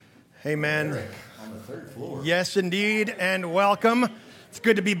Amen. Eric, on the third floor. Yes, indeed, and welcome. It's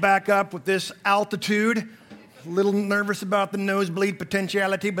good to be back up with this altitude. A little nervous about the nosebleed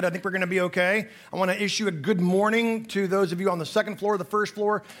potentiality, but I think we're going to be okay. I want to issue a good morning to those of you on the second floor, the first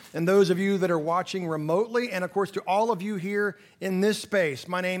floor, and those of you that are watching remotely, and of course to all of you here in this space.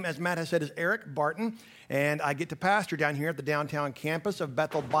 My name, as Matt has said, is Eric Barton, and I get to pastor down here at the downtown campus of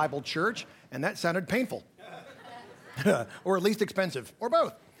Bethel Bible Church, and that sounded painful, or at least expensive, or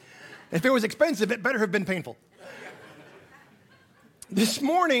both. If it was expensive, it better have been painful. This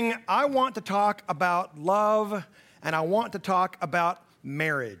morning, I want to talk about love, and I want to talk about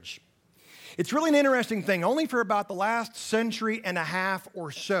marriage. It's really an interesting thing. Only for about the last century and a half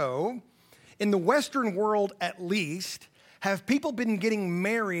or so, in the Western world at least, have people been getting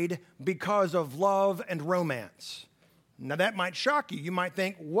married because of love and romance. Now, that might shock you. You might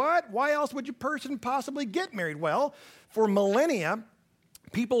think, what? Why else would a person possibly get married? Well, for millennia,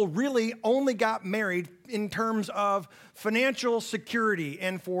 people really only got married in terms of financial security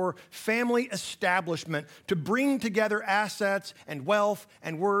and for family establishment to bring together assets and wealth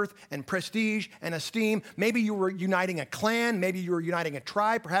and worth and prestige and esteem. Maybe you were uniting a clan, maybe you were uniting a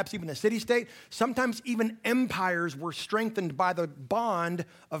tribe, perhaps even a city-state. Sometimes even empires were strengthened by the bond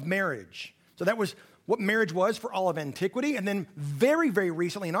of marriage. So that was what marriage was for all of antiquity. And then very, very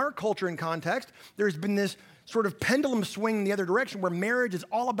recently in our culture and context, there's been this sort of pendulum swing in the other direction where marriage is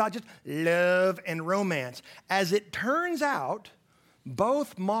all about just love and romance. As it turns out,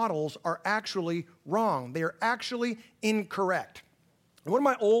 both models are actually wrong. They are actually incorrect. And one of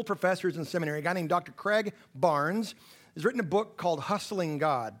my old professors in seminary, a guy named Dr. Craig Barnes, has written a book called Hustling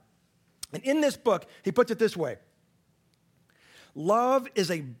God. And in this book, he puts it this way: love is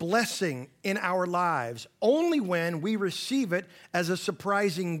a blessing in our lives only when we receive it as a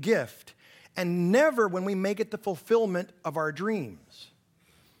surprising gift, and never when we make it the fulfillment of our dreams.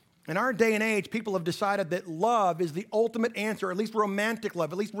 In our day and age, people have decided that love is the ultimate answer, at least romantic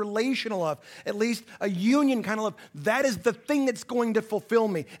love, at least relational love, at least a union kind of love. That is the thing that's going to fulfill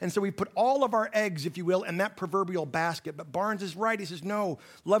me. And so we put all of our eggs, if you will, in that proverbial basket. But Barnes is right. He says, no,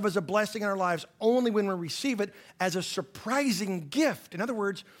 love is a blessing in our lives only when we receive it as a surprising gift. In other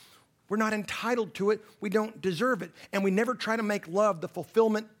words, we're not entitled to it. We don't deserve it. And we never try to make love the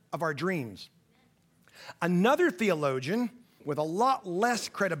fulfillment of our dreams. Another theologian with a lot less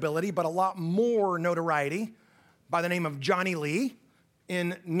credibility but a lot more notoriety by the name of Johnny Lee in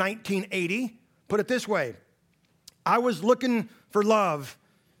 1980 put it this way: I was looking for love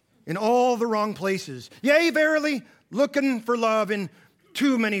in all the wrong places. Yea, verily, looking for love in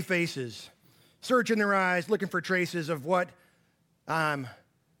too many faces. Searching their eyes, looking for traces of what I'm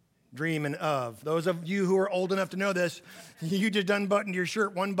dreaming of. Those of you who are old enough to know this, you just unbuttoned your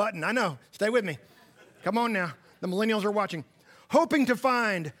shirt one button. I know. Stay with me. Come on now. The millennials are watching. Hoping to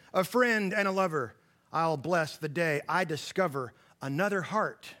find a friend and a lover, I'll bless the day I discover another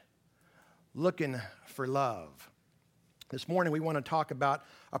heart looking for love. This morning we want to talk about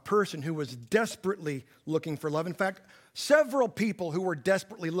a person who was desperately looking for love. In fact, several people who were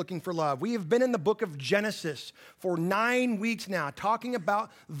desperately looking for love. We have been in the book of Genesis for 9 weeks now, talking about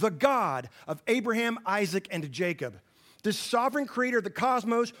the God of Abraham, Isaac, and Jacob. This sovereign creator of the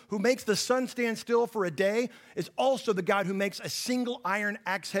cosmos who makes the sun stand still for a day is also the God who makes a single iron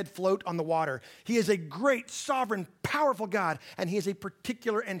axe head float on the water. He is a great, sovereign, powerful God, and he is a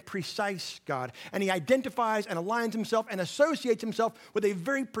particular and precise God. And he identifies and aligns himself and associates himself with a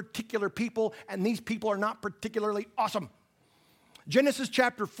very particular people, and these people are not particularly awesome. Genesis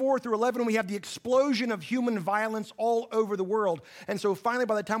chapter 4 through 11, we have the explosion of human violence all over the world. And so finally,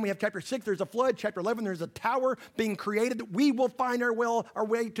 by the time we have chapter 6, there's a flood. Chapter 11, there's a tower being created. We will find our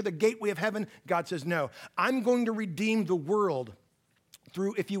way to the gateway of heaven. God says, no, I'm going to redeem the world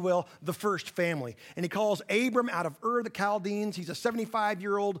through, if you will, the first family. And he calls Abram out of Ur the Chaldeans. He's a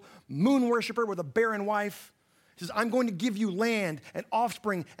 75-year-old moon worshiper with a barren wife. He says, I'm going to give you land and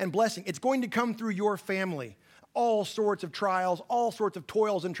offspring and blessing. It's going to come through your family. All sorts of trials, all sorts of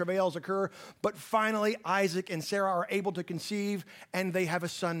toils and travails occur, but finally Isaac and Sarah are able to conceive, and they have a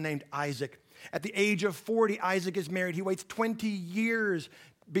son named Isaac. At the age of 40, Isaac is married. He waits 20 years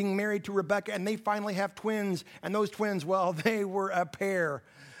being married to Rebekah, and they finally have twins, and those twins, well, they were a pair.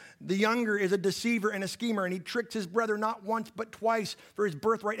 The younger is a deceiver and a schemer, and he tricked his brother not once but twice for his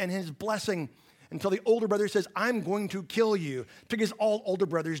birthright and his blessing, until the older brother says, I'm going to kill you. Because all older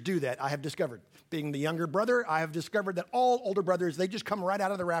brothers do that, I have discovered. Being the younger brother, I have discovered that all older brothers, they just come right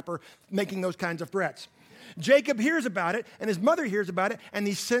out of the wrapper making those kinds of threats. Jacob hears about it, and his mother hears about it, and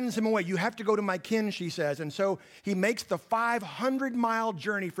he sends him away. You have to go to my kin, she says. And so he makes the 500-mile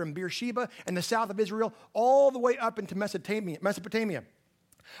journey from Beersheba in the south of Israel all the way up into Mesopotamia.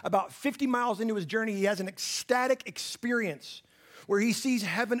 About 50 miles into his journey, he has an ecstatic experience where he sees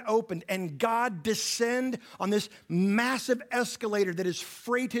heaven opened and God descend on this massive escalator that is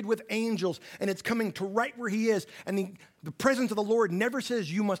freighted with angels, and it's coming to right where he is. And the presence of the Lord never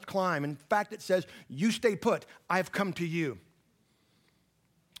says you must climb. In fact, it says, you stay put. I've come to you.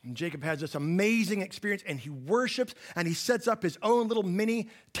 And Jacob has this amazing experience, and he worships, and he sets up his own little mini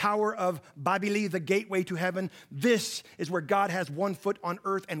tower of Babili, the gateway to heaven. This is where God has one foot on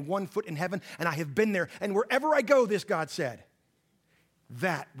earth and one foot in heaven, and I have been there. And wherever I go, this God said,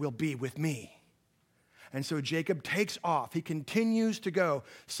 that will be with me. And so Jacob takes off. He continues to go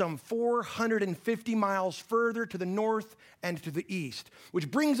some 450 miles further to the north and to the east, which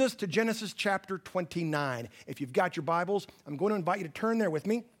brings us to Genesis chapter 29. If you've got your Bibles, I'm going to invite you to turn there with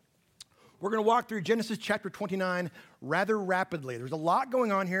me. We're going to walk through Genesis chapter 29 rather rapidly. There's a lot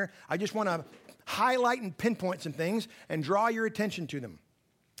going on here. I just want to highlight and pinpoint some things and draw your attention to them.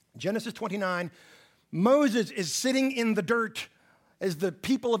 Genesis 29, Moses is sitting in the dirt as the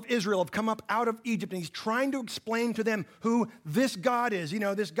people of Israel have come up out of Egypt, and he's trying to explain to them who this God is,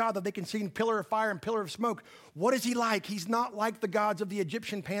 this God that they can see in pillar of fire and pillar of smoke. What is he like? He's not like the gods of the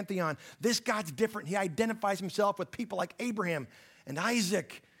Egyptian pantheon. This God's different. He identifies himself with people like Abraham and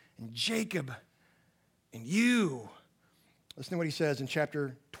Isaac and Jacob and you. Listen to what he says in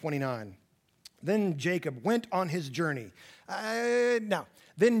chapter 29. Then Jacob went on his journey.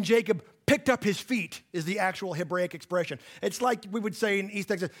 Then Jacob picked up his feet is the actual Hebraic expression. It's like we would say in East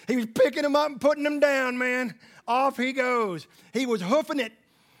Texas, he was picking them up and putting them down, man. Off he goes. He was hoofing it.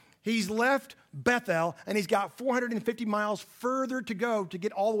 He's left Bethel, and he's got 450 miles further to go to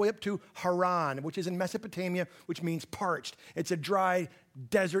get all the way up to Haran, which is in Mesopotamia, which means parched. It's a dry,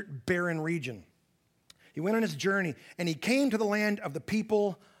 desert, barren region. He went on his journey, and he came to the land of the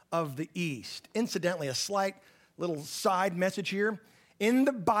people of the East. Incidentally, a slight little side message here. In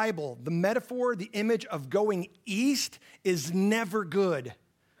the Bible, the metaphor, the image of going east is never good.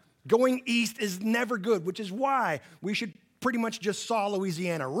 Going east is never good, which is why we should pretty much just saw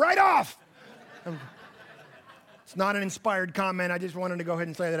Louisiana right off. It's not an inspired comment. I just wanted to go ahead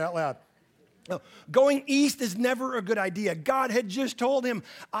and say that out loud. No, going east is never a good idea. God had just told him,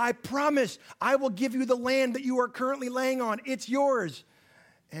 I promise I will give you the land that you are currently laying on. It's yours.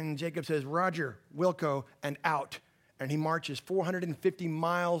 And Jacob says, Roger, Wilco, and out. And he marches 450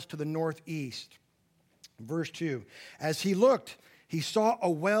 miles to the northeast. Verse 2, as he looked, he saw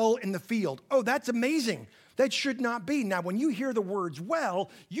a well in the field. Oh, that's amazing. That should not be. Now, when you hear the words well,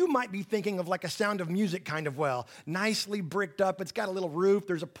 you might be thinking of like a Sound of Music kind of well. Nicely bricked up. It's got a little roof.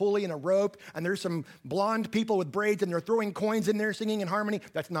 There's a pulley and a rope. And there's some blonde people with braids, and they're throwing coins in there singing in harmony.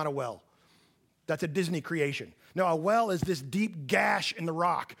 That's not a well. That's a Disney creation. No, a well is this deep gash in the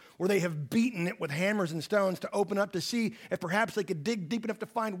rock where they have beaten it with hammers and stones to open up to see if perhaps they could dig deep enough to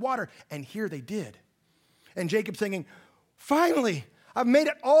find water. And here they did. And Jacob singing, finally, I've made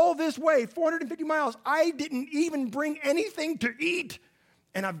it all this way, 450 miles. I didn't even bring anything to eat.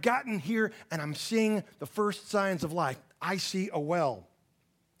 And I've gotten here and I'm seeing the first signs of life. I see a well.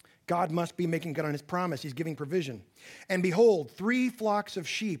 God must be making good on his promise. He's giving provision. And behold, 3 flocks of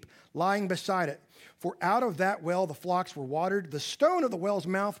sheep lying beside it. For out of that well the flocks were watered. The stone of the well's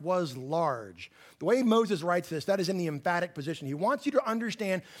mouth was large. The way Moses writes this, that is in the emphatic position. He wants you to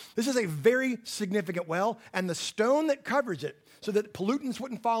understand this is a very significant well, and the stone that covers it, so that pollutants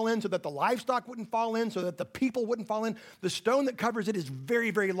wouldn't fall in, so that the livestock wouldn't fall in, so that the people wouldn't fall in, the stone that covers it is very,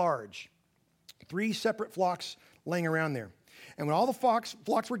 very large. 3 separate flocks laying around there. And when all the flocks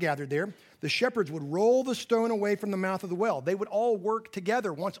were gathered there, the shepherds would roll the stone away from the mouth of the well. They would all work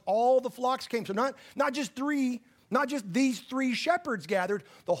together once all the flocks came. So not just these 3 shepherds gathered,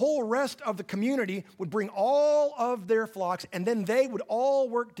 the whole rest of the community would bring all of their flocks, and then they would all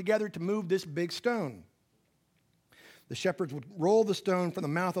work together to move this big stone. The shepherds would roll the stone from the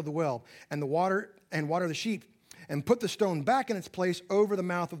mouth of the well and water the sheep, and put the stone back in its place over the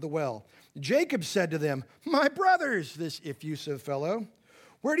mouth of the well. Jacob said to them, my brothers, this effusive fellow,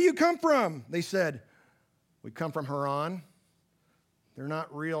 where do you come from? They said, we come from Haran. They're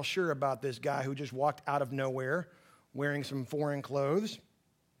not real sure about this guy who just walked out of nowhere wearing some foreign clothes.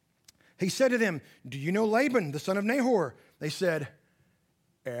 He said to them, do you know Laban, the son of Nahor? They said,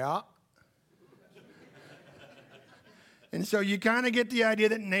 yeah. And so you kind of get the idea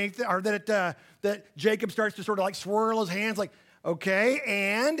that that Jacob starts to sort of like swirl his hands like, okay,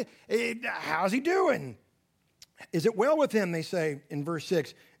 and how's he doing? Is it well with him? They say in verse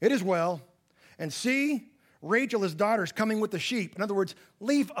 6. It is well. And see, Rachel, his daughter, is coming with the sheep. In other words,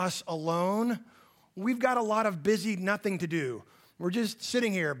 leave us alone. We've got a lot of busy nothing to do. We're just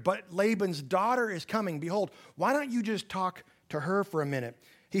sitting here. But Laban's daughter is coming. Behold, why don't you just talk to her for a minute?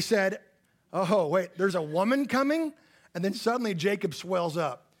 He said, oh, wait, there's a woman coming? And then suddenly Jacob swells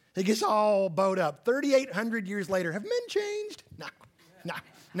up. He gets all bowed up. 3,800 years later, have men changed?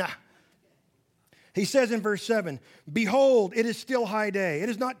 Nah. He says in verse 7, behold, it is still high day. It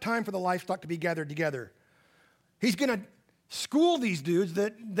is not time for the livestock to be gathered together. He's going to school these dudes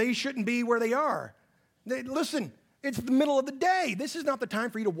that they shouldn't be where they are. Listen, it's the middle of the day. This is not the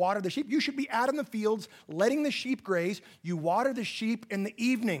time for you to water the sheep. You should be out in the fields letting the sheep graze. You water the sheep in the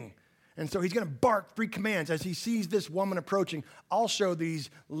evening. And so he's going to bark 3 commands as he sees this woman approaching. I'll show these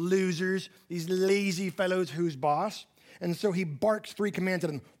losers, these lazy fellows who's boss. And so he barks 3 commands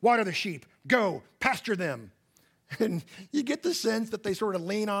at them. Water the sheep. Go. Pasture them. And you get the sense that they sort of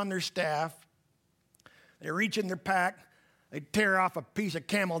lean on their staff. They reach in their pack. They tear off a piece of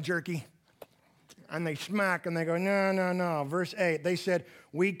camel jerky. And they smack and they go, no. Verse 8, they said,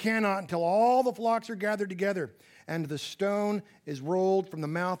 we cannot until all the flocks are gathered together and the stone is rolled from the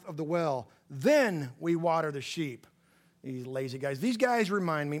mouth of the well. Then we water the sheep. These lazy guys. These guys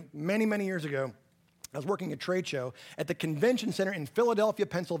remind me, many, many years ago, I was working a trade show at the convention center in Philadelphia,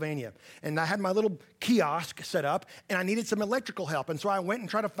 Pennsylvania. And I had my little kiosk set up, and I needed some electrical help. And so I went and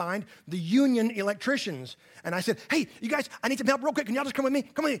tried to find the union electricians. And I said, hey, you guys, I need some help real quick. Can y'all just come with me?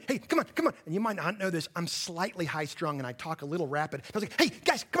 Come on, hey, come on. And you might not know this. I'm slightly high-strung, and I talk a little rapid. I was like, hey,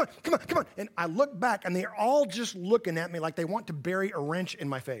 guys, come on. And I look back, and they're all just looking at me like they want to bury a wrench in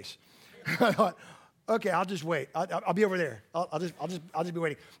my face. I thought, okay, I'll just wait. I'll be over there. I'll just be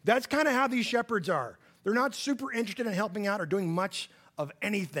waiting. That's kind of how these shepherds are. They're not super interested in helping out or doing much of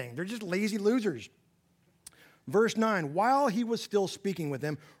anything. They're just lazy losers. Verse 9, while he was still speaking with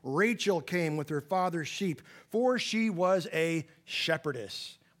them, Rachel came with her father's sheep, for she was a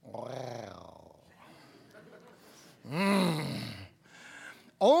shepherdess. Wow.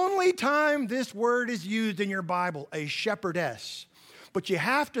 Only time this word is used in your Bible, a shepherdess. But you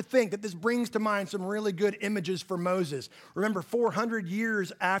have to think that this brings to mind some really good images for Moses. Remember, 400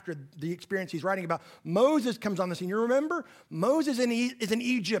 years after the experience he's writing about, Moses comes on the scene. You remember? Moses is in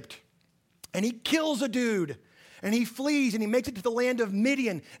Egypt, and he kills a dude, and he flees, and he makes it to the land of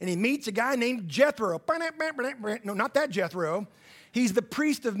Midian, and he meets a guy named Jethro. No, not that Jethro. He's the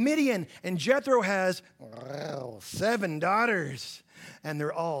priest of Midian, and Jethro has 7 daughters, and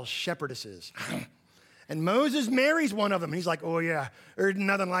they're all shepherdesses. And Moses marries one of them. He's like, oh yeah, there's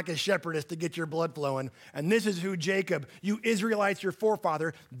nothing like a shepherdess to get your blood flowing. And this is who Jacob, you Israelites, your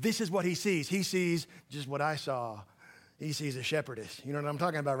forefather, this is what he sees. He sees just what I saw. He sees a shepherdess. You know what I'm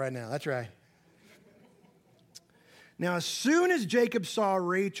talking about right now. That's right. Now, as soon as Jacob saw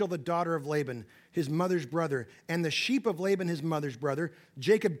Rachel, the daughter of Laban, his mother's brother, and the sheep of Laban, his mother's brother,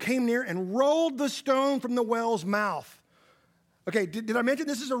 Jacob came near and rolled the stone from the well's mouth. Okay, did I mention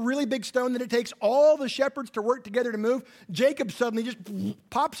this is a really big stone that it takes all the shepherds to work together to move? Jacob suddenly just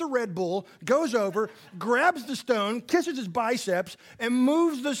pops a Red Bull, goes over, grabs the stone, kisses his biceps, and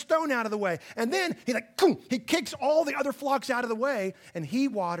moves the stone out of the way. And then he kicks all the other flocks out of the way, and he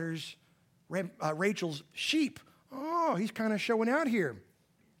waters Rachel's sheep. Oh, he's kind of showing out here.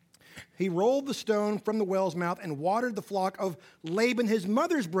 He rolled the stone from the well's mouth and watered the flock of Laban, his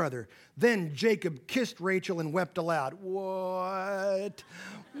mother's brother. Then Jacob kissed Rachel and wept aloud. What?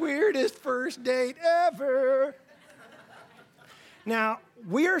 Weirdest first date ever. Now,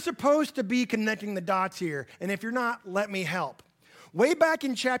 we are supposed to be connecting the dots here, and if you're not, let me help. Way back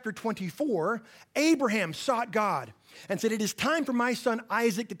in chapter 24, Abraham sought God and said, it is time for my son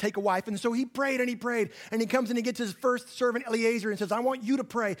Isaac to take a wife. And so he prayed, and he comes and he gets his first servant Eliezer and says, I want you to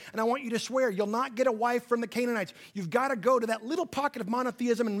pray, and I want you to swear you'll not get a wife from the Canaanites. You've got to go to that little pocket of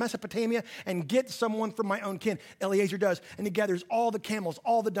monotheism in Mesopotamia and get someone from my own kin. Eliezer does, and he gathers all the camels,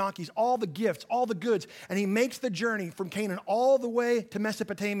 all the donkeys, all the gifts, all the goods, and he makes the journey from Canaan all the way to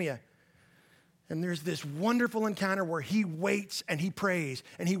Mesopotamia. And there's this wonderful encounter where he waits and he prays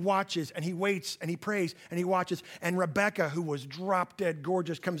and he watches and he waits and he prays and he watches. And Rebecca, who was drop dead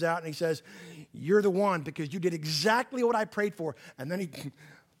gorgeous, comes out and he says, you're the one because you did exactly what I prayed for. And then he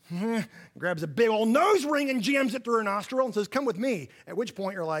grabs a big old nose ring and jams it through her nostril and says, come with me. At which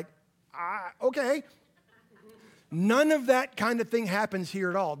point you're like, okay. None of that kind of thing happens here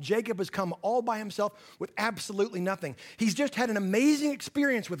at all. Jacob has come all by himself with absolutely nothing. He's just had an amazing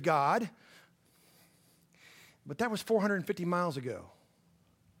experience with God. But that was 450 miles ago.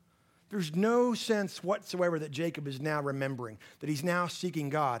 There's no sense whatsoever that Jacob is now remembering, that he's now seeking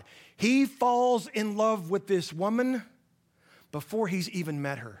God. He falls in love with this woman before he's even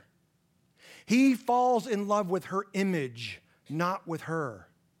met her. He falls in love with her image, not with her.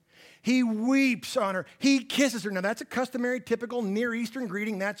 He weeps on her. He kisses her. Now, that's a customary, typical Near Eastern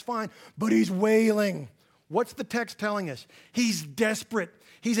greeting. That's fine. But he's wailing. What's the text telling us? He's desperate.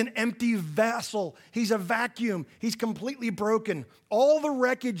 He's an empty vessel. He's a vacuum. He's completely broken. All the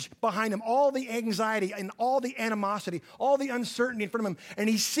wreckage behind him, all the anxiety and all the animosity, all the uncertainty in front of him. And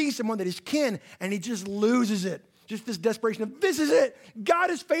he sees someone that is kin and he just loses it. Just this desperation of, this is it. God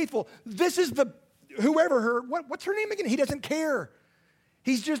is faithful. This is the, whoever her, what's her name again? He doesn't care.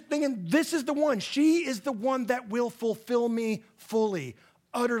 He's just thinking, this is the one. She is the one that will fulfill me fully,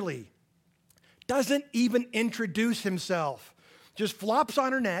 utterly. Doesn't even introduce himself. Just flops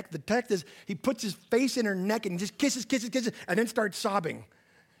on her neck. The text is, he puts his face in her neck and just kisses, and then starts sobbing.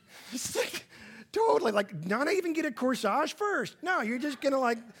 It's like, totally, like, not even get a corsage first. No, you're just going to,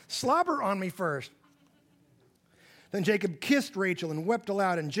 like, slobber on me first. Then Jacob kissed Rachel and wept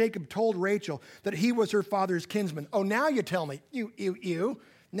aloud, and Jacob told Rachel that he was her father's kinsman. Oh, now you tell me.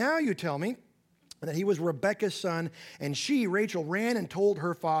 Now you tell me that he was Rebekah's son, and she, Rachel, ran and told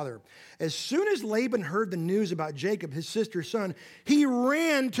her father. As soon as Laban heard the news about Jacob, his sister's son, he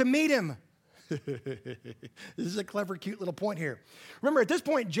ran to meet him. This is a clever, cute little point here. Remember, at this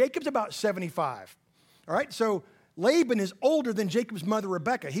point, Jacob's about 75. All right, so Laban is older than Jacob's mother,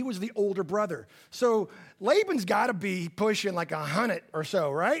 Rebekah. He was the older brother. So Laban's got to be pushing like 100 or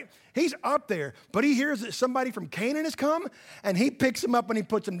so, right? He's up there, but he hears that somebody from Canaan has come, and he picks him up and he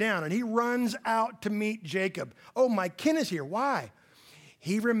puts him down, and he runs out to meet Jacob. Oh, my kin is here. Why?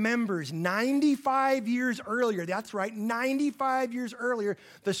 He remembers 95 years earlier, that's right, 95 years earlier,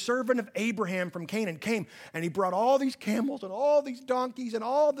 the servant of Abraham from Canaan came, and he brought all these camels and all these donkeys and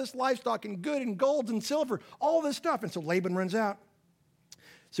all this livestock and good and gold and silver, all this stuff. And so Laban runs out.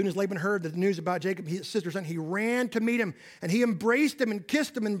 As soon as Laban heard the news about Jacob, his sister's son, he ran to meet him, and he embraced him and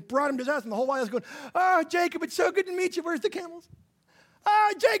kissed him and brought him to his house. And the whole while he was going, oh, Jacob, it's so good to meet you. Where's the camels?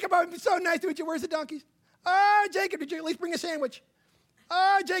 Oh, Jacob, it's so nice to meet you. Where's the donkeys? Oh, Jacob, did you at least bring a sandwich?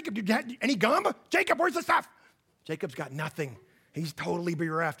 Oh, Jacob, did you have any gum? Jacob, where's the stuff? Jacob's got nothing. He's totally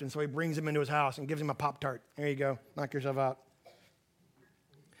bereft, and so he brings him into his house and gives him a Pop-Tart. There you go. Knock yourself out.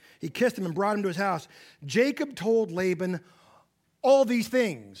 He kissed him and brought him to his house. Jacob told Laban all these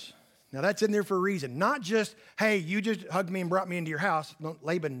things. Now, that's in there for a reason. Not just, hey, you just hugged me and brought me into your house. No,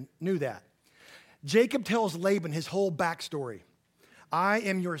 Laban knew that. Jacob tells Laban his whole backstory. I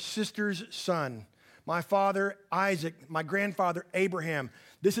am your sister's son. My father, Isaac, my grandfather, Abraham.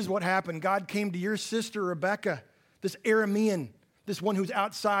 This is what happened. God came to your sister, Rebekah, this Aramean, this one who's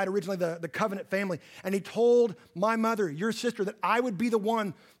outside, originally the covenant family. And he told my mother, your sister, that I would be the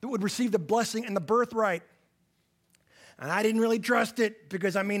one that would receive the blessing and the birthright. And I didn't really trust it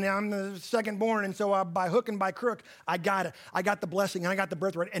because, I'm the second born. And so by hook and by crook, I got it. I got the blessing and I got the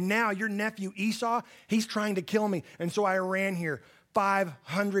birthright. And now your nephew, Esau, he's trying to kill me. And so I ran here.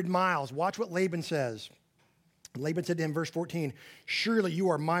 500 miles. Watch what Laban says. Laban said to him, verse 14, surely you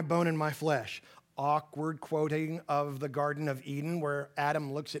are my bone and my flesh. Awkward quoting of the Garden of Eden where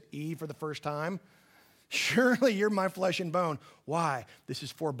Adam looks at Eve for the first time. Surely you're my flesh and bone. Why? This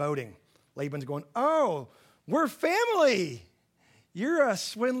is foreboding. Laban's going, oh, we're family. You're a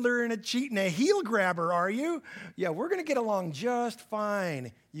swindler and a cheat and a heel grabber, are you? Yeah, we're going to get along just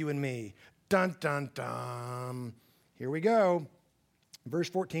fine, you and me. Dun, dun, dun. Here we go. Verse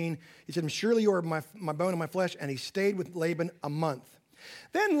 14, he said, surely you are my bone and my flesh, and he stayed with Laban a month.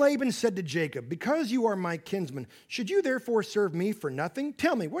 Then Laban said to Jacob, because you are my kinsman, should you therefore serve me for nothing?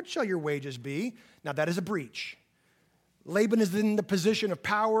 Tell me, what shall your wages be? Now that is a breach. Laban is in the position of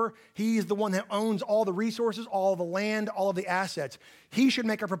power. He is the one that owns all the resources, all the land, all of the assets. He should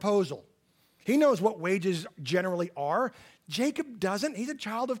make a proposal. He knows what wages generally are. Jacob doesn't. He's a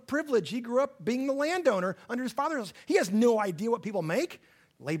child of privilege. He grew up being the landowner under his father's house. He has no idea what people make.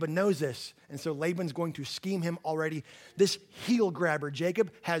 Laban knows this. And so Laban's going to scheme him already. This heel grabber,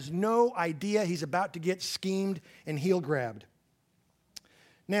 Jacob, has no idea he's about to get schemed and heel grabbed.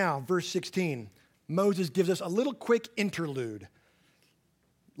 Now, verse 16, Moses gives us a little quick interlude.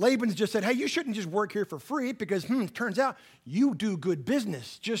 Laban's just said, hey, you shouldn't just work here for free because, it turns out you do good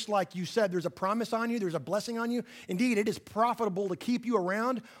business. Just like you said, there's a promise on you, there's a blessing on you. Indeed, it is profitable to keep you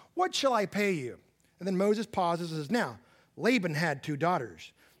around. What shall I pay you? And then Moses pauses and says, now, Laban had 2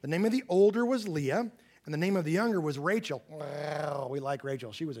 daughters. The name of the older was Leah, and the name of the younger was Rachel. Well, we like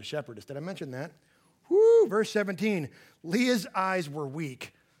Rachel. She was a shepherdess. Did I mention that? Woo, verse 17, Leah's eyes were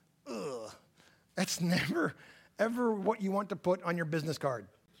weak. Ugh, that's never, ever what you want to put on your business card.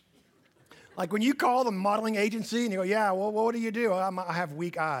 Like when you call the modeling agency and you go, yeah, well, what do you do? I have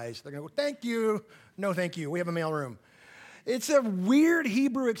weak eyes. They're going to go, thank you. No, thank you. We have a mail room. It's a weird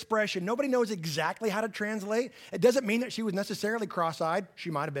Hebrew expression. Nobody knows exactly how to translate. It doesn't mean that she was necessarily cross-eyed. She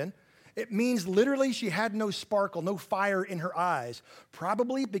might have been. It means literally she had no sparkle, no fire in her eyes,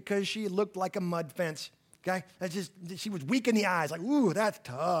 probably because she looked like a mud fence. Okay? She was weak in the eyes. Like, ooh, that's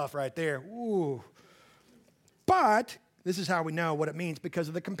tough right there. Ooh. But, this is how we know what it means because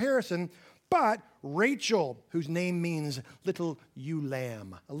of the comparison. But Rachel, whose name means little ewe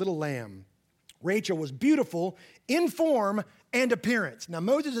lamb, a little lamb. Rachel was beautiful in form and appearance. Now,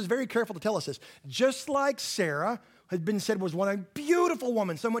 Moses is very careful to tell us this. Just like Sarah had been said was a beautiful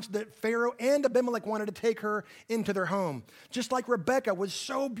woman, so much that Pharaoh and Abimelech wanted to take her into their home. Just like Rebekah was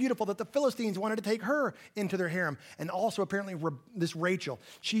so beautiful that the Philistines wanted to take her into their harem. And also apparently this Rachel.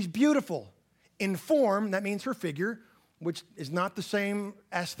 She's beautiful in form, that means her figure, which is not the same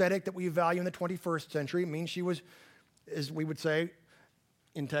aesthetic that we value in the 21st century. It means she was, as we would say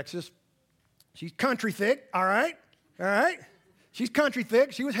in Texas, she's country thick, all right? All right? She's country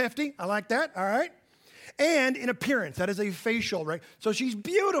thick. She was hefty. I like that, all right? And in appearance, that is a facial, right? So she's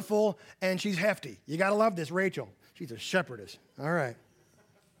beautiful and she's hefty. You got to love this Rachel. She's a shepherdess, all right?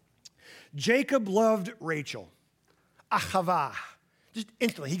 Jacob loved Rachel. Ahavah. Just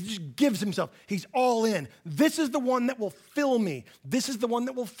instantly, he just gives himself. He's all in. This is the one that will fill me. This is the one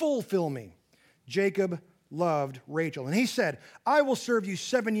that will fulfill me. Jacob loved Rachel. And he said, I will serve you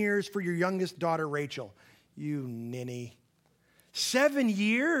 7 years for your youngest daughter, Rachel. You ninny. 7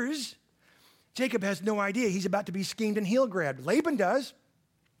 years? Jacob has no idea. He's about to be schemed and heel grabbed. Laban does.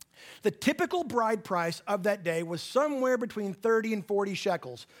 The typical bride price of that day was somewhere between 30 and 40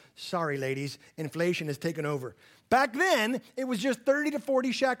 shekels. Sorry, ladies, inflation has taken over. Back then, it was just 30 to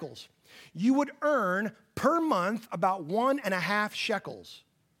 40 shekels. You would earn per month about 1.5 shekels.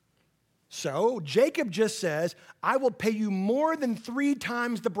 So Jacob just says, I will pay you more than 3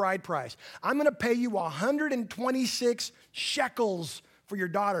 times the bride price. I'm going to pay you 126 shekels for your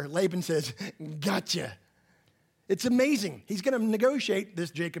daughter. Laban says, gotcha. It's amazing. He's going to negotiate,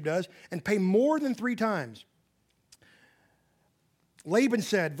 this Jacob does, and pay more than 3 times. Laban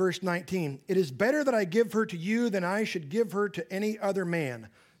said, verse 19, it is better that I give her to you than I should give her to any other man.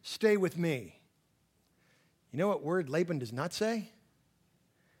 Stay with me. You know what word Laban does not say?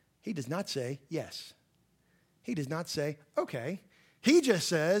 He does not say yes. He does not say, okay. He just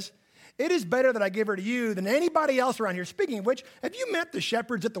says, it is better that I give her to you than anybody else around here. Speaking of which, have you met the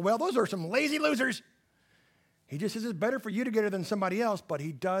shepherds at the well? Those are some lazy losers. He just says it's better for you to get her than somebody else, but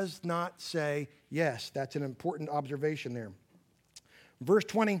he does not say yes. That's an important observation there. Verse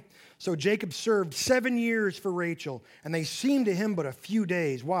 20, so Jacob served 7 years for Rachel, and they seemed to him but a few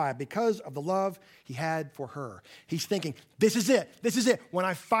days. Why? Because of the love he had for her. He's thinking, this is it. This is it. When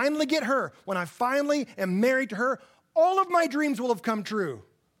I finally get her, when I finally am married to her, all of my dreams will have come true.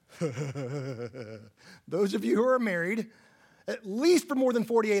 Those of you who are married, at least for more than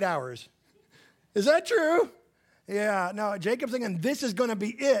 48 hours. Is that true? Yeah, no, Jacob's thinking this is going to be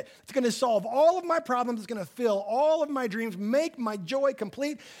it. It's going to solve all of my problems. It's going to fill all of my dreams, make my joy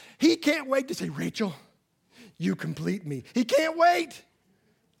complete. He can't wait to say, Rachel, you complete me. He can't wait.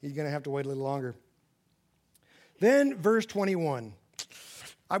 He's going to have to wait a little longer. Then verse 21.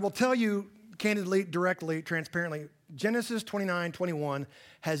 I will tell you candidly, directly, transparently, Genesis 29:21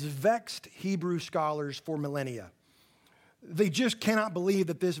 has vexed Hebrew scholars for millennia. They just cannot believe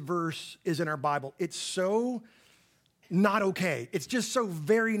that this verse is in our Bible. It's so not okay. It's just so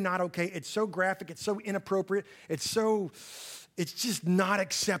very not okay. It's so graphic. It's so inappropriate. It's just not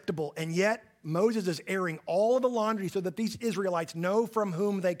acceptable. And yet, Moses is airing all of the laundry so that these Israelites know from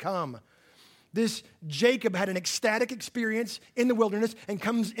whom they come. This Jacob had an ecstatic experience in the wilderness and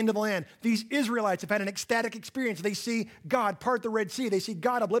comes into the land. These Israelites have had an ecstatic experience. They see God part the Red Sea. They see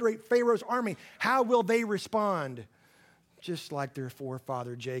God obliterate Pharaoh's army. How will they respond? Just like their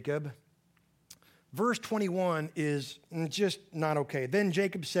forefather Jacob. Verse 21 is just not okay. Then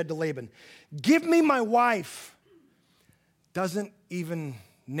Jacob said to Laban, give me my wife. Doesn't even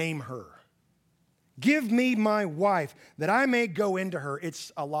name her. Give me my wife that I may go into her.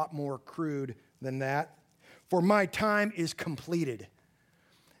 It's a lot more crude than that. For my time is completed.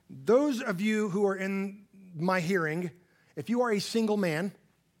 Those of you who are in my hearing, if you are a single man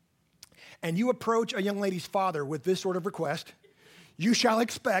and you approach a young lady's father with this sort of request, you shall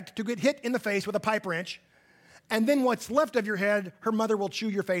expect to get hit in the face with a pipe wrench, and then what's left of your head, her mother will chew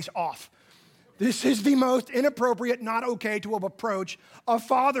your face off. This is the most inappropriate, not okay to approach a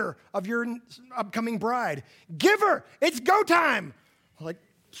father of your upcoming bride. Give her, it's go time. Like,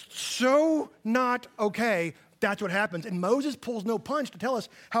 so not okay. That's what happens. And Moses pulls no punch to tell us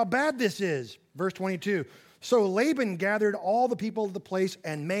how bad this is. Verse 22. So Laban gathered all the people of the place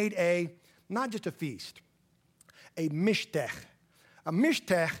and made not just a feast, a mishtech. A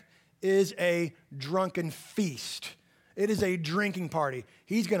mishtech is a drunken feast. It is a drinking party.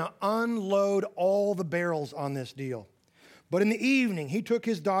 He's going to unload all the barrels on this deal. But in the evening, he took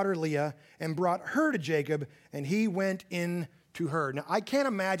his daughter Leah and brought her to Jacob, and he went in to her. Now, I can't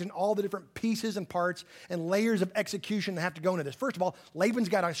imagine all the different pieces and parts and layers of execution that have to go into this. First of all, Laban's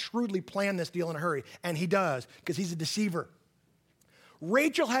got to shrewdly plan this deal in a hurry, and he does, because he's a deceiver.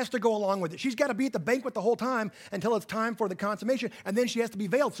 Rachel has to go along with it. She's got to be at the banquet the whole time until it's time for the consummation, and then she has to be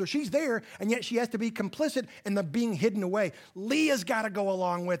veiled. So she's there, and yet she has to be complicit in the being hidden away. Leah's got to go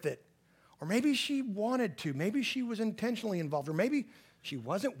along with it. Or maybe she wanted to. Maybe she was intentionally involved. Or maybe she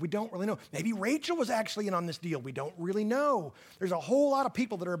wasn't. We don't really know. Maybe Rachel was actually in on this deal. We don't really know. There's a whole lot of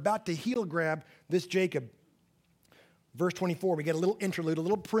people that are about to heel grab this Jacob. Verse 24, we get a little interlude, a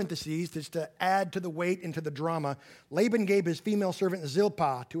little parentheses just to add to the weight into the drama. Laban gave his female servant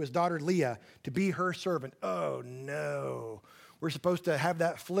Zilpah to his daughter Leah to be her servant. Oh, no. We're supposed to have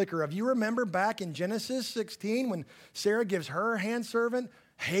that flicker of, you remember back in Genesis 16 when Sarah gives her handservant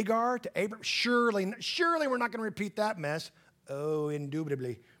Hagar to Abram? Surely we're not going to repeat that mess. Oh,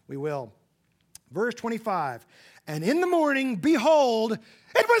 indubitably, we will. Verse 25, and in the morning, behold,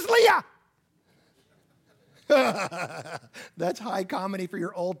 it was Leah. That's high comedy for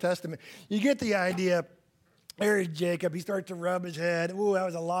your Old Testament. You get the idea. There's Jacob. He starts to rub his head. Ooh, that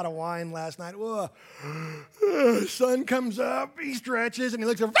was a lot of wine last night. Ooh. Sun comes up. He stretches, and he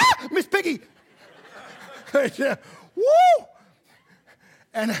looks over. Ah, Miss Piggy. Woo!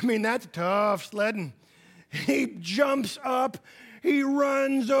 And I mean, that's tough sledding. He jumps up. He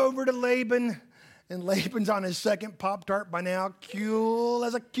runs over to Laban. And Laban's on his second Pop-Tart by now, cool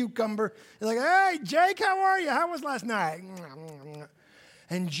as a cucumber. He's like, hey, Jake, how are you? How was last night?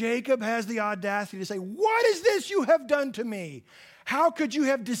 And Jacob has the audacity to say, what is this you have done to me? How could you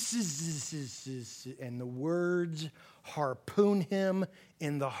have And the words harpoon him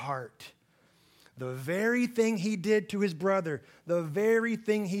in the heart. The very thing he did to his brother, the very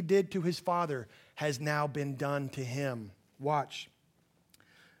thing he did to his father has now been done to him. Watch.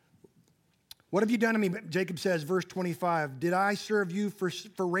 What have you done to me? Jacob says, verse 25, did I serve you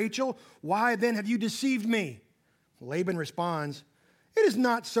for Rachel? Why then have you deceived me? Laban responds, it is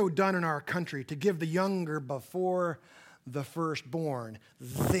not so done in our country to give the younger before the firstborn.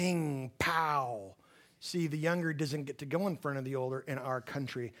 Zing, pow. See, the younger doesn't get to go in front of the older in our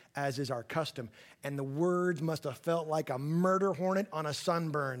country, as is our custom. And the words must have felt like a murder hornet on a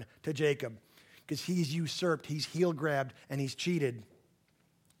sunburn to Jacob, because he's usurped, he's heel grabbed, and he's cheated.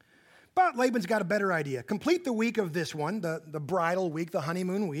 But Laban's got a better idea. Complete the week of this one, the bridal week, the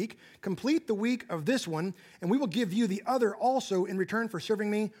honeymoon week. Complete the week of this one, and we will give you the other also in return for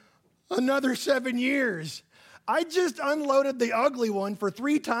serving me another 7 years. I just unloaded the ugly one for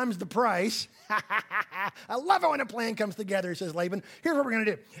 3 times the price. I love it when a plan comes together, says Laban. Here's what we're going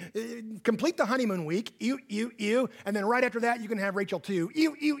to do. Complete the honeymoon week, you, and then right after that, you can have Rachel too.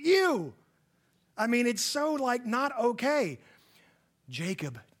 You. I mean, it's so not okay.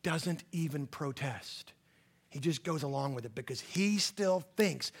 Jacob doesn't even protest. He just goes along with it because he still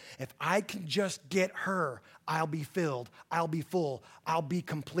thinks if I can just get her, I'll be filled, I'll be full, I'll be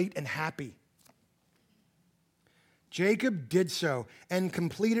complete and happy. Jacob did so and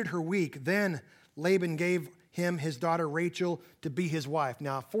completed her week. Then Laban gave him his daughter Rachel to be his wife.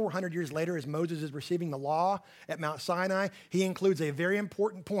 Now, 400 years later, as Moses is receiving the law at Mount Sinai, he includes a very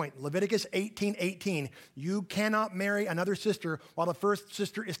important point. Leviticus 18:18. You cannot marry another sister while the first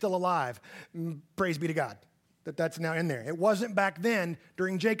sister is still alive. Praise be to God that's now in there. It wasn't back then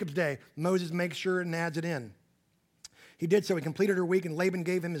during Jacob's day. Moses makes sure and adds it in. He did so. He completed her week, and Laban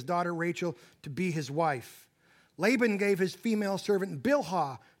gave him his daughter Rachel to be his wife. Laban gave his female servant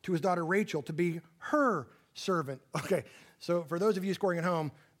Bilhah to his daughter Rachel to be her servant. Okay, so for those of you scoring at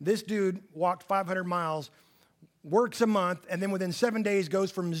home, this dude walked 500 miles, works a month, and then within 7 days goes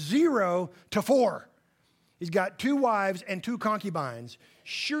from 0 to 4. He's got 2 wives and 2 concubines.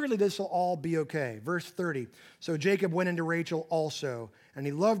 Surely this will all be okay. Verse 30. So Jacob went into Rachel also, and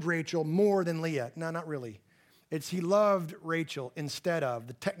he loved Rachel more than Leah. No, not really. It's he loved Rachel instead of.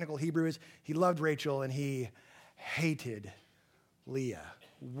 The technical Hebrew is he loved Rachel and he hated Leah.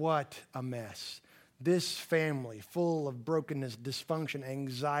 What a mess. This family, full of brokenness, dysfunction,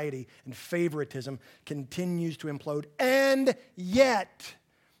 anxiety, and favoritism, continues to implode. And yet,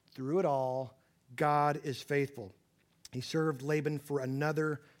 through it all, God is faithful. He served Laban for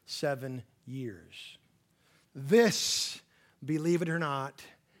another 7 years. This, believe it or not,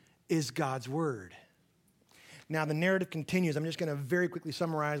 is God's word. Now, the narrative continues. I'm just going to very quickly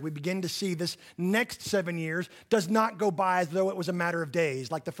summarize. We begin to see this next 7 years does not go by as though it was a matter of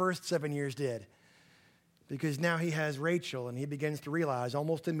days, like the first 7 years did. Because now he has Rachel, and he begins to realize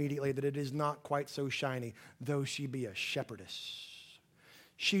almost immediately that it is not quite so shiny, though she be a shepherdess.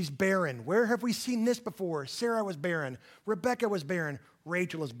 she's barren. Where have we seen this before? Sarah was barren. Rebekah was barren.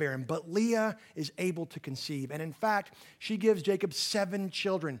 Rachel is barren. But Leah is able to conceive. And in fact, she gives Jacob 7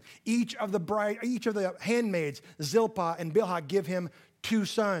 children. Each of the handmaids, Zilpah and Bilhah, give him 2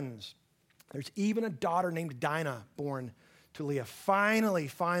 sons. There's even a daughter named Dinah born to Leah.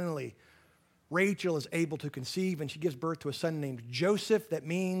 Finally, Rachel is able to conceive, and she gives birth to a son named Joseph. That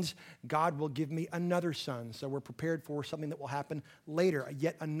means God will give me another son. So we're prepared for something that will happen later,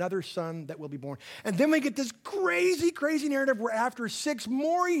 yet another son that will be born. And then we get this crazy, crazy narrative where after 6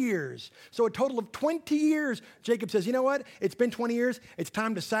 more years, so a total of 20 years, Jacob says, you know what? It's been 20 years. It's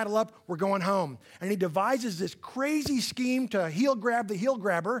time to saddle up. We're going home. And he devises this crazy scheme to heel grab the heel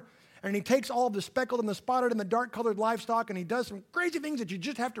grabber. And he takes all of the speckled and the spotted and the dark-colored livestock, and he does some crazy things that you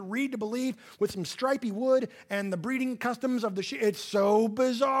just have to read to believe with some stripy wood and the breeding customs of the sheep. It's so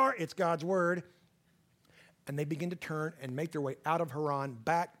bizarre. It's God's word. And they begin to turn and make their way out of Haran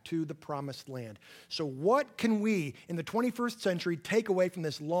back to the promised land. So what can we, in the 21st century, take away from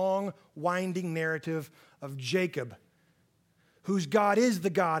this long, winding narrative of Jacob, whose God is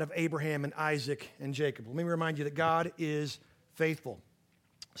the God of Abraham and Isaac and Jacob? Let me remind you that God is faithful.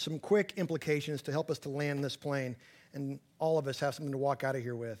 Some quick implications to help us to land this plane, and all of us have something to walk out of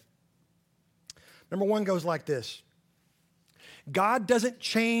here with. Number 1 goes like this. God doesn't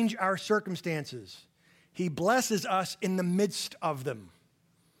change our circumstances. He blesses us in the midst of them.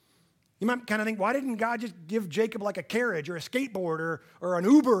 You might kind of think, why didn't God just give Jacob like a carriage or a skateboard or an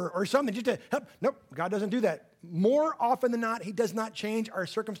Uber or something just to help? Nope, God doesn't do that. More often than not, he does not change our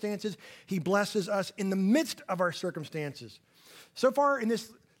circumstances. He blesses us in the midst of our circumstances. So far in this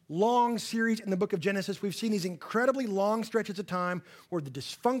long series in the book of Genesis, we've seen these incredibly long stretches of time where the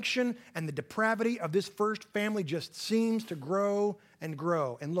dysfunction and the depravity of this first family just seems to grow and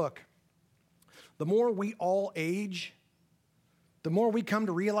grow. And look, the more we all age, the more we come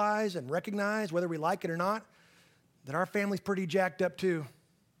to realize and recognize, whether we like it or not, that our family's pretty jacked up too.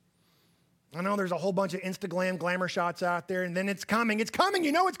 I know there's a whole bunch of Instagram glamour shots out there, and then it's coming,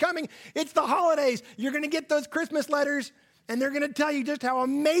 you know it's coming. It's the holidays. You're going to get those Christmas letters, and they're going to tell you just how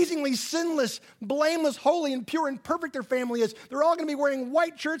amazingly sinless, blameless, holy, and pure and perfect their family is. They're all going to be wearing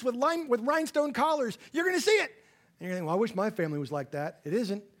white shirts with rhinestone collars. You're going to see it. And you're thinking, well, I wish my family was like that. It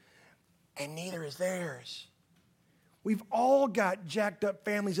isn't. And neither is theirs. We've all got jacked up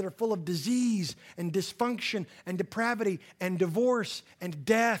families that are full of disease and dysfunction and depravity and divorce and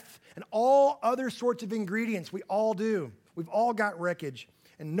death and all other sorts of ingredients. We all do. We've all got wreckage.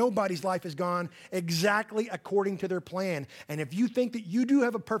 And nobody's life has gone exactly according to their plan. And if you think that you do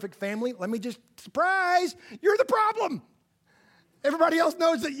have a perfect family, let me just, surprise, you're the problem. Everybody else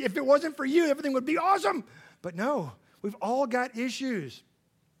knows that if it wasn't for you, everything would be awesome. But no, we've all got issues.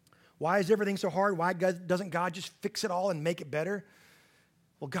 Why is everything so hard? Why doesn't God just fix it all and make it better?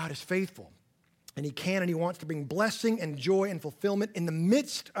 Well, God is faithful. And he can and he wants to bring blessing and joy and fulfillment in the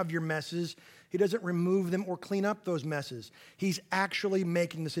midst of your messes. He doesn't remove them or clean up those messes. He's actually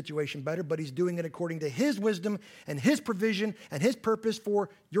making the situation better, but he's doing it according to his wisdom and his provision and his purpose for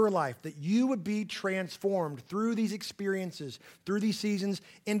your life, that you would be transformed through these experiences, through these seasons,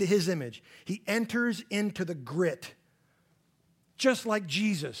 into his image. He enters into the grit, just like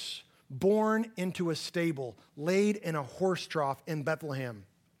Jesus, born into a stable, laid in a horse trough in Bethlehem.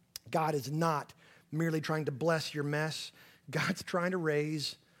 God is not merely trying to bless your mess. God's trying to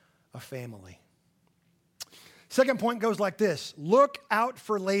raise a family. Second point goes like this. Look out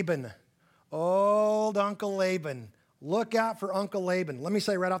for Laban. Old Uncle Laban. Look out for Uncle Laban. Let me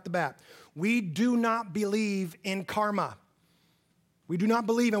say right off the bat, we do not believe in karma. We do not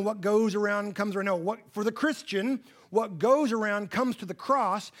believe in what goes around comes around. No, for the Christian, what goes around comes to the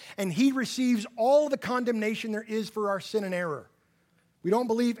cross, and he receives all the condemnation there is for our sin and error. We don't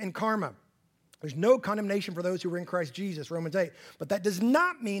believe in karma. There's no condemnation for those who are in Christ Jesus, Romans 8. But that does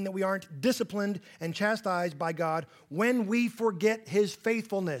not mean that we aren't disciplined and chastised by God when we forget his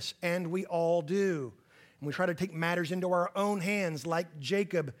faithfulness, and we all do. And we try to take matters into our own hands like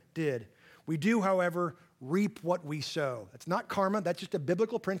Jacob did. We do, however, reap what we sow. That's not karma. That's just a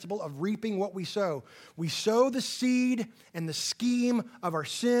biblical principle of reaping what we sow. We sow the seed and the scheme of our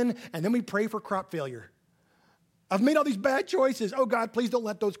sin, and then we pray for crop failure. I've made all these bad choices. Oh, God, please don't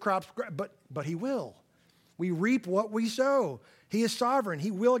let those crops grow. But he will. We reap what we sow. He is sovereign.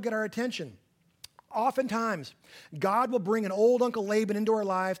 He will get our attention. Oftentimes, God will bring an old Uncle Laban into our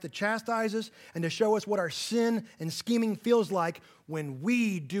lives to chastise us and to show us what our sin and scheming feels like when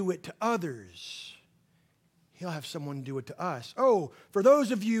we do it to others. He'll have someone do it to us. Oh, for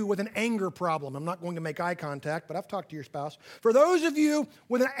those of you with an anger problem, I'm not going to make eye contact, but I've talked to your spouse. For those of you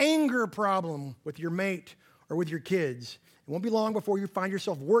with an anger problem with your mate or with your kids, It won't be long before you find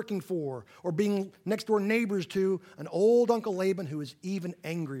yourself working for or being next door neighbors to an old Uncle Laban who is even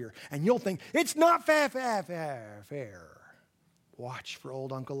angrier. And you'll think, it's not fair. Watch for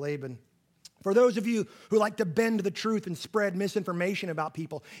old Uncle Laban. For those of you who like to bend the truth and spread misinformation about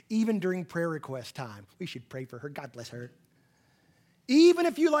people, even during prayer request time, we should pray for her. God bless her. Even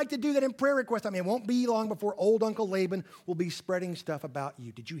if you like to do that in prayer request time, it won't be long before old Uncle Laban will be spreading stuff about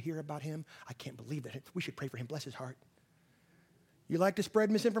you. Did you hear about him? I can't believe that. We should pray for him. Bless his heart. You like to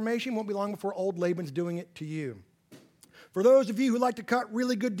spread misinformation? Won't be long before old Laban's doing it to you. For those of you who like to cut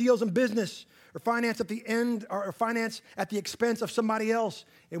really good deals in business or finance at the end or finance at the expense of somebody else,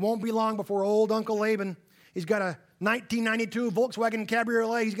 it won't be long before old Uncle Laban, he's got a 1992 Volkswagen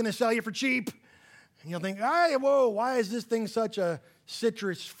Cabriolet he's going to sell you for cheap. And you'll think, hey, whoa, why is this thing such a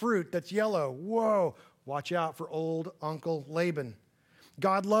citrus fruit that's yellow? Whoa, watch out for old Uncle Laban.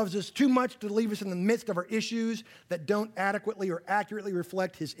 God loves us too much to leave us in the midst of our issues that don't adequately or accurately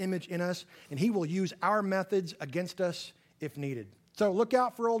reflect his image in us, and he will use our methods against us if needed. So look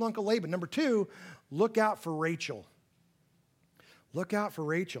out for old Uncle Laban. Number 2, look out for Rachel. Look out for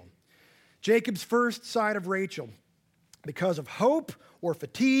Rachel. Jacob's first sight of Rachel, because of hope or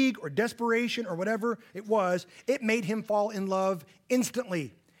fatigue or desperation or whatever it was, it made him fall in love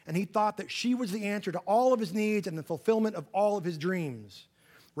instantly. And he thought that she was the answer to all of his needs and the fulfillment of all of his dreams.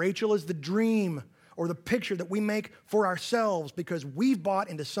 Rachel is the dream or the picture that we make for ourselves because we've bought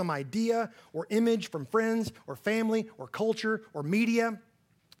into some idea or image from friends or family or culture or media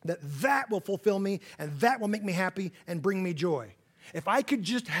that will fulfill me and that will make me happy and bring me joy. If I could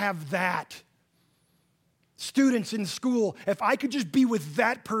just have that, students in school, if I could just be with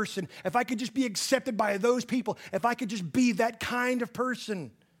that person, if I could just be accepted by those people, if I could just be that kind of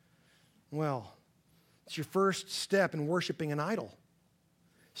person, well, it's your first step in worshiping an idol.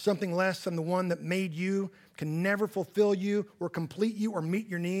 Something less than the one that made you, can never fulfill you or complete you or meet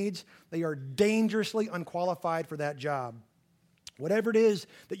your needs. They are dangerously unqualified for that job. Whatever it is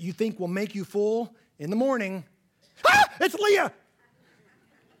that you think will make you full in the morning, it's Leah.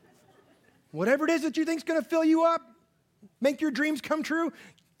 Whatever it is that you think is going to fill you up, make your dreams come true,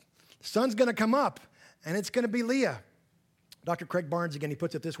 the sun's going to come up, and it's going to be Leah. Dr. Craig Barnes, again, he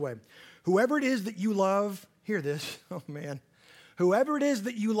puts it this way. Whoever it is that you love, hear this, oh man. Whoever it is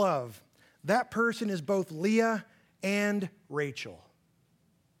that you love, that person is both Leah and Rachel.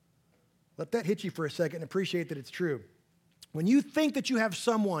 Let that hit you for a second and appreciate that it's true. When you think that you have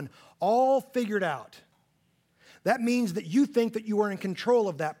someone all figured out, that means that you think that you are in control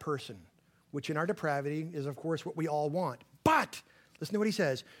of that person, which in our depravity is, of course, what we all want. But, listen to what he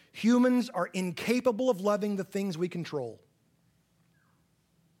says, humans are incapable of loving the things we control,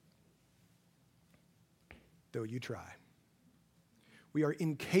 though you try. We are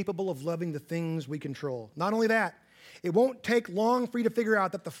incapable of loving the things we control. Not only that, it won't take long for you to figure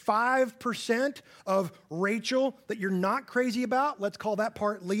out that the 5% of Rachel that you're not crazy about, let's call that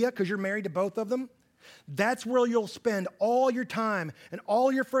part Leah because you're married to both of them, that's where you'll spend all your time and all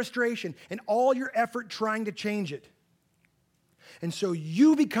your frustration and all your effort trying to change it. And so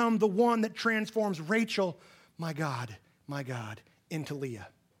you become the one that transforms Rachel, my God, into Leah.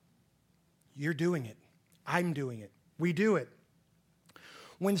 You're doing it. I'm doing it. We do it.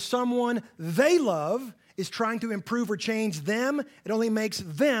 When someone they love is trying to improve or change them, it only makes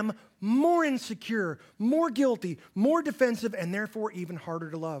them more insecure, more guilty, more defensive, and therefore even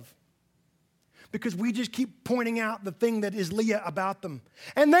harder to love. Because we just keep pointing out the thing that is Leah about them.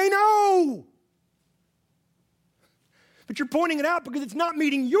 And they know. But you're pointing it out because it's not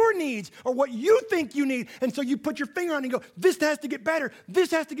meeting your needs or what you think you need. And so you put your finger on it and go, this has to get better.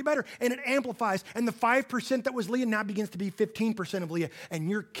 This has to get better. And it amplifies. And the 5% that was Leah now begins to be 15% of Leah. And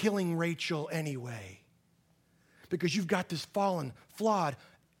you're killing Rachel anyway. Because you've got this fallen, flawed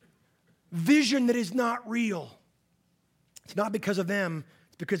vision that is not real. It's not because of them.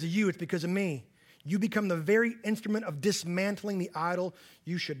 It's because of you. It's because of me. You become the very instrument of dismantling the idol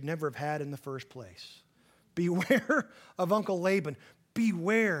you should never have had in the first place. Beware of Uncle Laban.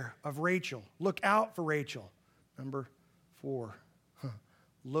 Beware of Rachel. Look out for Rachel. Number 4,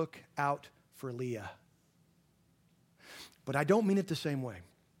 look out for Leah. But I don't mean it the same way.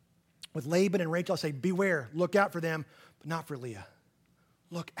 With Laban and Rachel, I say beware, look out for them, but not for Leah.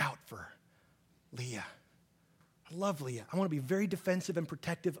 Look out for Leah. I love Leah. I want to be very defensive and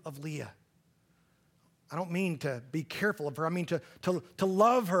protective of Leah. I don't mean to be careful of her. I mean to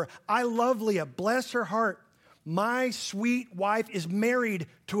love her. I love Leah. Bless her heart. My sweet wife is married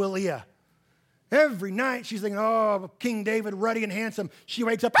to a Leah. Every night she's thinking, oh, King David, ruddy and handsome. She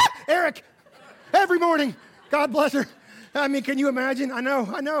wakes up, Eric, every morning. God bless her. I mean, can you imagine? I know.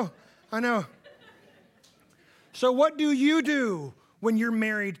 So what do you do when you're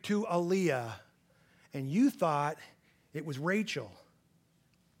married to a Leah and you thought it was Rachel?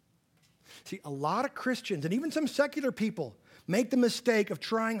 See, a lot of Christians and even some secular people make the mistake of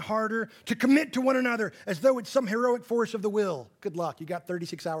trying harder to commit to one another as though it's some heroic force of the will. Good luck. You got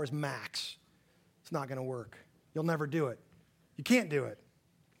 36 hours max. It's not going to work. You'll never do it. You can't do it.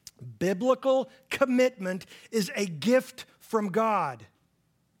 Biblical commitment is a gift from God,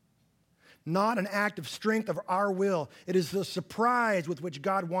 not an act of strength of our will. It is the surprise with which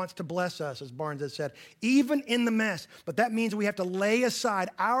God wants to bless us, as Barnes has said, even in the mess. But that means we have to lay aside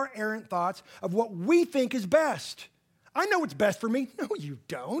our errant thoughts of what we think is best. I know what's best for me. No, you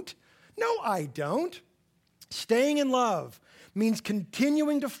don't. No, I don't. Staying in love means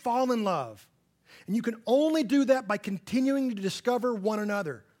continuing to fall in love. And you can only do that by continuing to discover one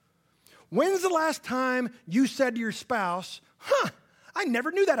another. When's the last time you said to your spouse, I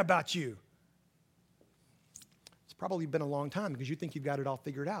never knew that about you? It's probably been a long time because you think you've got it all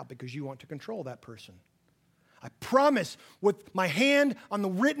figured out because you want to control that person. I promise with my hand on the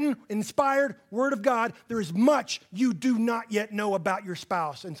written, inspired Word of God, there is much you do not yet know about your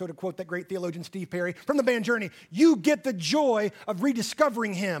spouse. And so to quote that great theologian Steve Perry from the band Journey, you get the joy of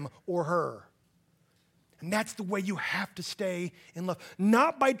rediscovering him or her. And that's the way you have to stay in love.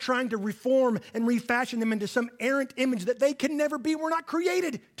 Not by trying to reform and refashion them into some errant image that they can never be. We're not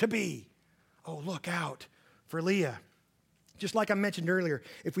created to be. Oh, look out for Leah. Just like I mentioned earlier,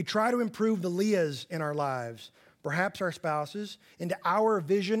 if we try to improve the Leahs in our lives, perhaps our spouses, into our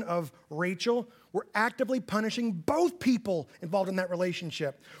vision of Rachel, we're actively punishing both people involved in that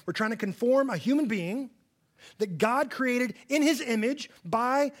relationship. We're trying to conform a human being that God created in his image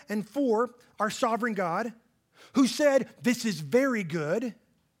by and for our sovereign God, who said, this is very good. And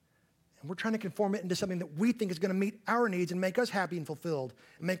we're trying to conform it into something that we think is going to meet our needs and make us happy and fulfilled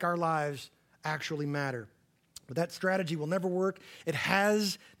and make our lives actually matter. But that strategy will never work. It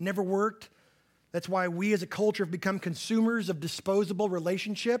has never worked. That's why we as a culture have become consumers of disposable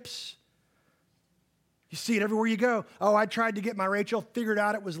relationships. You see it everywhere you go. Oh, I tried to get my Rachel, figured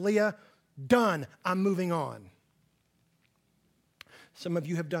out it was Leah. Done. I'm moving on. Some of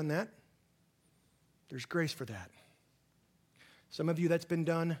you have done that. There's grace for that. Some of you, that's been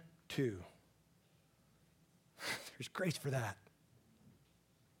done too. There's grace for that.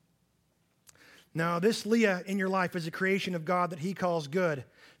 Now, this Leah in your life is a creation of God that he calls good.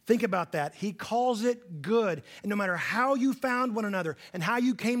 Think about that. He calls it good. And no matter how you found one another and how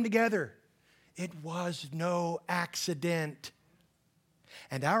you came together, it was no accident.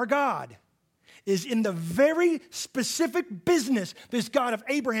 And our God is in the very specific business, this God of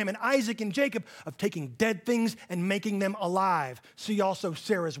Abraham and Isaac and Jacob, of taking dead things and making them alive. See also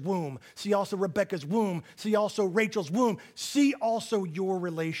Sarah's womb. See also Rebekah's womb. See also Rachel's womb. See also your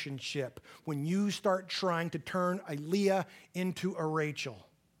relationship when you start trying to turn a Leah into a Rachel.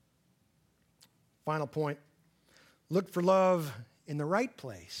 Final point. Look for love in the right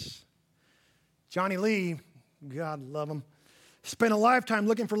place. Johnny Lee, God love him, spent a lifetime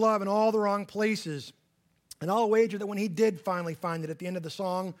looking for love in all the wrong places. And I'll wager that when he did finally find it at the end of the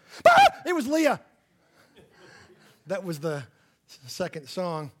song, it was Leah. That was the second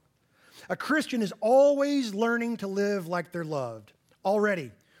song. A Christian is always learning to live like they're loved.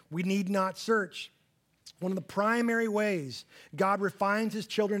 Already, we need not search. One of the primary ways God refines his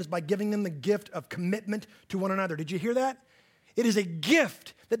children is by giving them the gift of commitment to one another. Did you hear that? It is a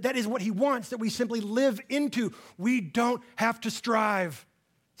gift. That is what he wants, that we simply live into. We don't have to strive.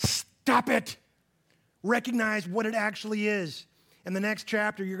 Stop it. Recognize what it actually is. In the next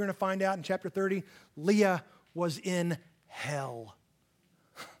chapter, you're going to find out in chapter 30, Leah was in hell.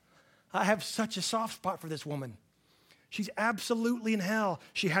 I have such a soft spot for this woman. She's absolutely in hell.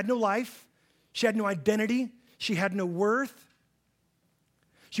 She had no life. She had no identity. She had no worth.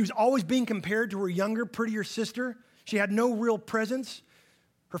 She was always being compared to her younger, prettier sister. She had no real presence.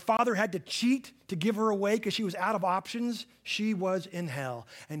 Her father had to cheat to give her away because she was out of options. She was in hell.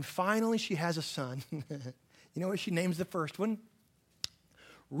 And finally, she has a son. You know what she names the first one?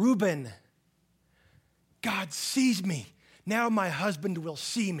 Reuben. God sees me. Now my husband will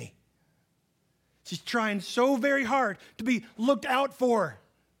see me. She's trying so very hard to be looked out for.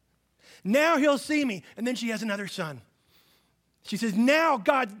 Now he'll see me. And then she has another son. She says, now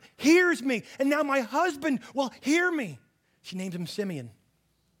God hears me. And now my husband will hear me. She names him Simeon.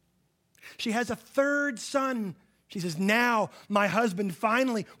 She has a third son. She says, now my husband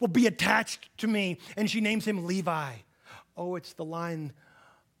finally will be attached to me. And she names him Levi. Oh, it's the line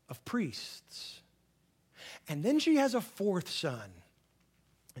of priests. And then she has a fourth son.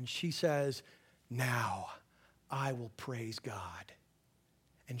 And she says, now I will praise God.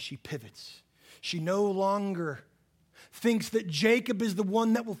 And she pivots. She no longer thinks that Jacob is the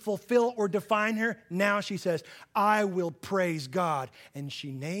one that will fulfill or define her. Now she says, I will praise God. And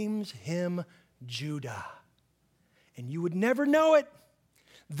she names him Judah. And you would never know it.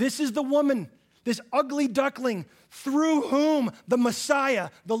 This is the woman, this ugly duckling, through whom the Messiah,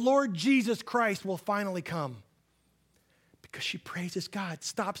 the Lord Jesus Christ, will finally come. Because she praises God,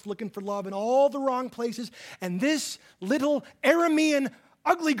 stops looking for love in all the wrong places. And this little Aramean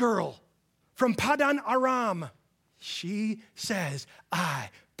ugly girl from Padan Aram, she says, I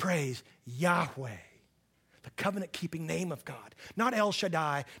praise Yahweh, the covenant-keeping name of God. Not El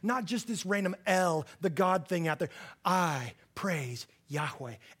Shaddai, not just this random El, the God thing out there. I praise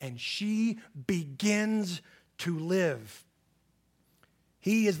Yahweh. And she begins to live.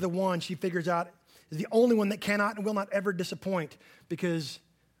 He is the one, she figures out, is the only one that cannot and will not ever disappoint, because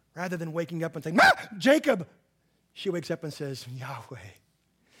rather than waking up and saying, Jacob, she wakes up and says, Yahweh,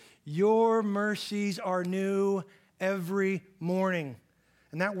 your mercies are new every morning.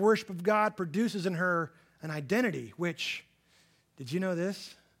 And that worship of God produces in her an identity, which, did you know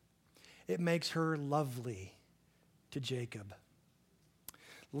this? It makes her lovely to Jacob.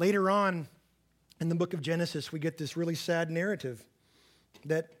 Later on in the book of Genesis, we get this really sad narrative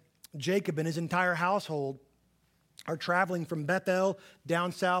that Jacob and his entire household are traveling from Bethel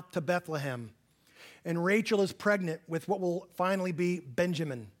down south to Bethlehem. And Rachel is pregnant with what will finally be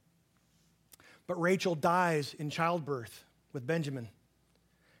Benjamin. But Rachel dies in childbirth with Benjamin.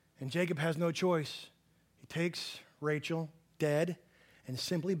 And Jacob has no choice. He takes Rachel, dead, and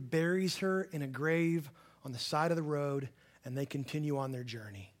simply buries her in a grave on the side of the road, and they continue on their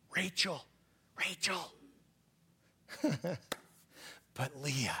journey. Rachel. But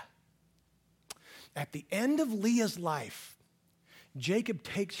Leah. At the end of Leah's life, Jacob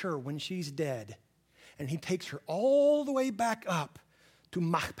takes her when she's dead, and he takes her all the way back up to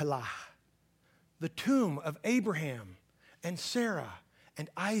Machpelah, the tomb of Abraham and Sarah and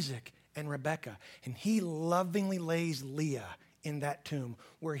Isaac and Rebekah. And he lovingly lays Leah in that tomb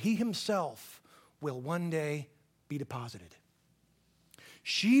where he himself will one day be deposited.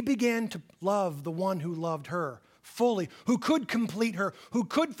 She began to love the one who loved her fully, who could complete her, who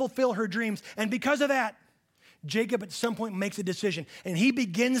could fulfill her dreams. And because of that, Jacob at some point makes a decision, and he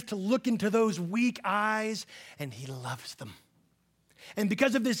begins to look into those weak eyes, and he loves them. And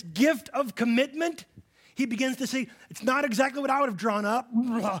because of this gift of commitment, he begins to say, it's not exactly what I would have drawn up,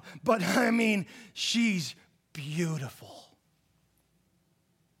 but I mean, she's beautiful.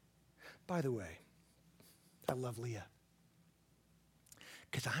 By the way, I love Leah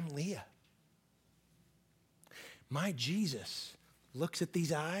because I'm Leah. My Jesus looks at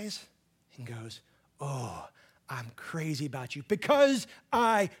these eyes and goes, oh, I'm crazy about you because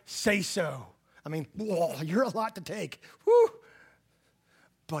I say so. I mean, you're a lot to take. Whew.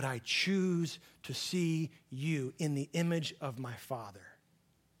 But I choose to see you in the image of my Father.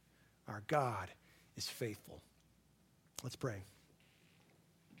 Our God is faithful. Let's pray.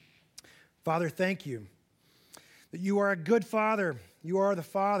 Father, thank you that you are a good Father. You are the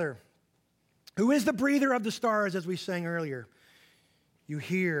Father who is the breather of the stars, as we sang earlier. You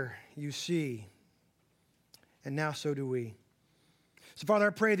hear, you see, and now so do we. So, Father,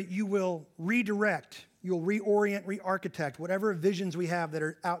 I pray that you will redirect, you'll reorient, re-architect whatever visions we have that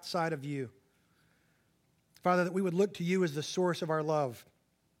are outside of you. Father, that we would look to you as the source of our love.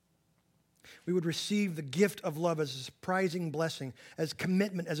 We would receive the gift of love as a surprising blessing, as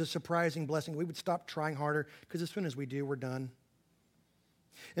commitment as a surprising blessing. We would stop trying harder, because as soon as we do, we're done.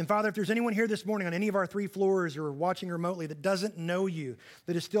 And Father, if there's anyone here this morning on any of our 3 floors or watching remotely that doesn't know you,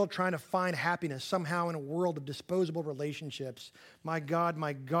 that is still trying to find happiness somehow in a world of disposable relationships, my God,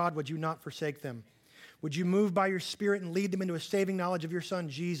 would you not forsake them? Would you move by your Spirit and lead them into a saving knowledge of your Son,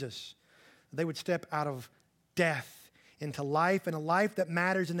 Jesus? They would step out of death into life, and a life that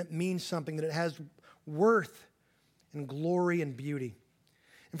matters and that means something, that it has worth and glory and beauty.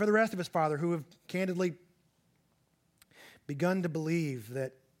 And for the rest of us, Father, who have candidly begun to believe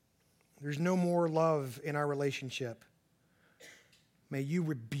that there's no more love in our relationship, may you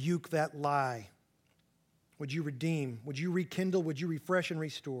rebuke that lie. Would you redeem? Would you rekindle? Would you refresh and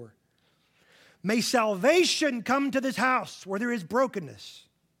restore? May salvation come to this house where there is brokenness.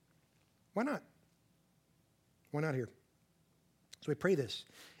 Why not? Why not here? So we pray this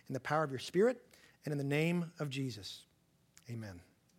in the power of your Spirit and in the name of Jesus. Amen.